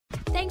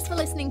Thanks for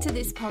listening to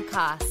this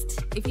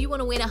podcast. If you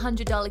want to win a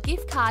 $100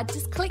 gift card,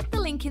 just click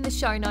the link in the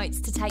show notes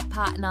to take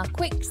part in our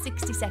quick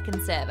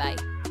 60-second survey.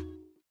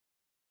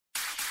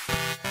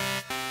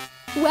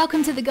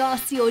 Welcome to The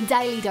Goss, your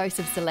daily dose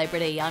of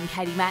celebrity. I'm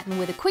Katie Matten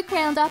with a quick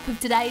roundup of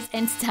today's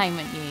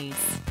entertainment news.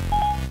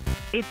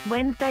 It's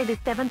Wednesday, the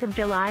 7th of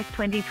July,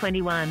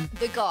 2021.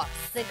 The Goss.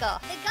 The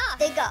Goss. The Goss.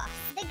 The Goss.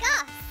 The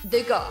Goss.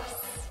 The Goss.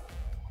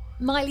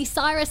 Miley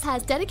Cyrus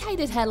has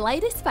dedicated her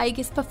latest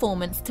Vegas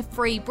performance to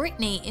free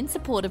Britney in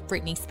support of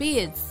Britney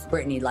Spears.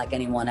 Britney, like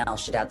anyone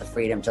else, should have the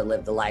freedom to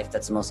live the life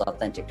that's most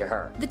authentic to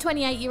her. The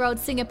 28-year-old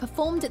singer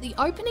performed at the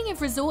opening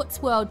of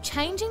Resorts World,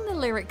 changing the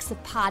lyrics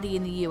of Party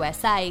in the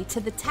USA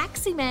to "The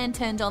taxi man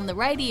turned on the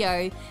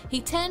radio.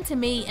 He turned to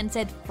me and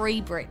said,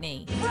 'Free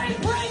Britney.'" Free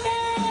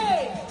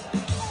Britney!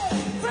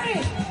 Free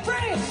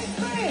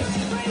Britney!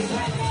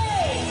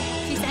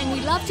 She sang, "We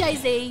love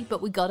Jay-Z,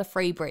 but we gotta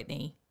free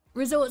Britney."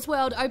 Resorts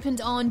World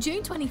opened on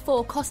June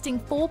 24, costing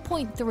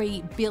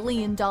 $4.3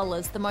 billion,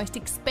 the most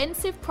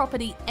expensive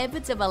property ever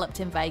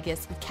developed in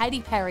Vegas, with Katy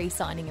Perry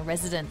signing a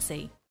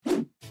residency.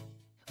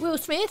 Will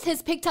Smith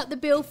has picked up the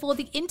bill for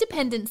the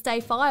Independence Day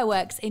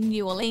fireworks in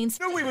New Orleans.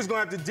 I knew we was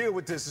going to have to deal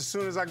with this as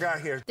soon as I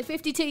got here. The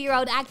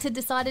 52-year-old actor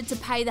decided to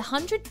pay the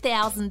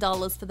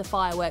 $100,000 for the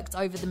fireworks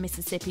over the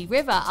Mississippi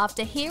River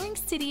after hearing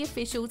city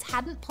officials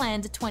hadn't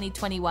planned a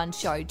 2021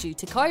 show due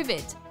to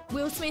COVID.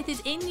 Will Smith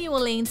is in New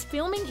Orleans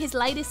filming his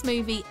latest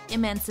movie,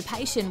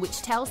 Emancipation,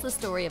 which tells the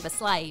story of a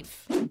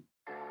slave.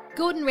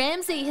 Gordon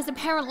Ramsay has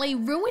apparently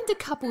ruined a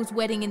couple's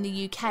wedding in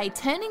the UK,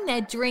 turning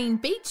their dream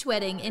beach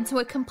wedding into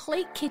a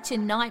complete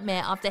kitchen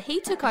nightmare after he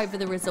took over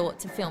the resort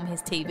to film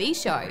his TV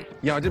show.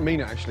 Yeah, I didn't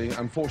mean it, actually.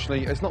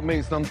 Unfortunately, it's not me,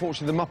 it's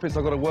unfortunately the Muppets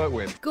I've got to work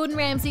with. Gordon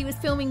Ramsay was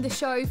filming the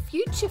show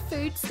Future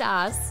Food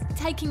Stars,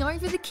 taking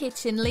over the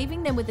kitchen,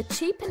 leaving them with a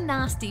cheap and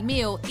nasty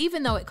meal,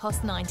 even though it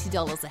cost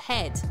 $90 a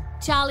head.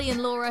 Charlie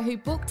and Laura, who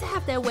booked to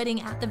have their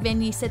wedding at the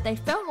venue, said they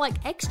felt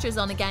like extras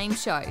on a game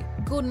show.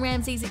 Gordon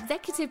Ramsay's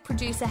executive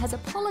producer has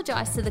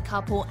apologised to the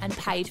couple and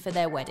paid for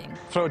their wedding.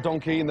 Throw a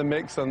donkey in the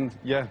mix and,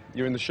 yeah,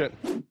 you're in the shit.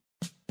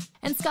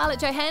 And Scarlett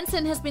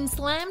Johansson has been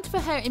slammed for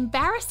her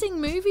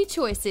embarrassing movie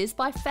choices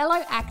by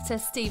fellow actor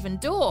Stephen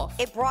Dorff.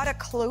 It brought a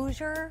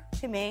closure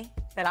to me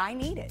that I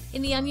needed.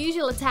 In the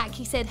unusual attack,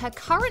 he said her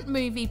current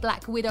movie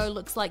Black Widow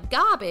looks like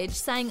garbage,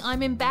 saying,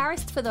 "I'm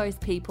embarrassed for those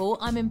people,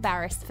 I'm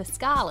embarrassed for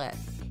Scarlett."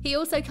 He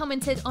also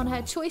commented on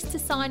her choice to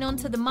sign on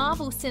to the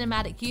Marvel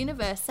Cinematic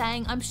Universe,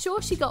 saying, "I'm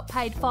sure she got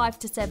paid $5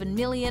 to $7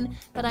 million,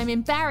 but I'm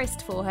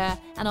embarrassed for her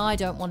and I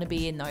don't want to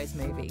be in those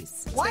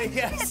movies." Why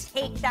yes.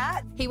 Take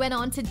that? He went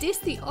on to diss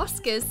the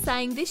Oscars,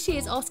 saying, "This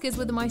year's Oscars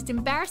were the most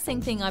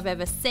embarrassing thing I've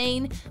ever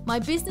seen. My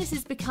business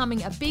is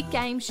becoming a big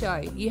game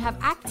show. You have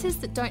actors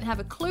that don't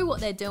have a clue what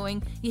they're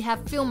doing. You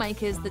have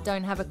filmmakers that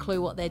don't have a clue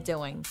what they're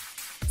doing."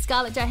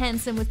 Scarlett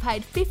Johansson was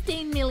paid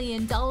 $15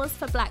 million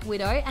for Black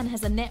Widow and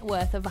has a net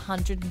worth of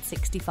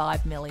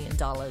 $165 million.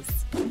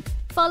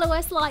 Follow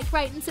us, like,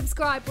 rate and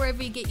subscribe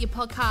wherever you get your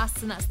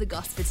podcasts, and that's The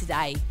Goss for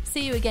today.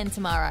 See you again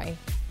tomorrow.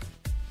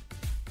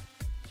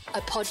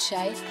 A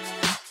Podshape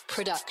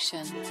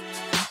production.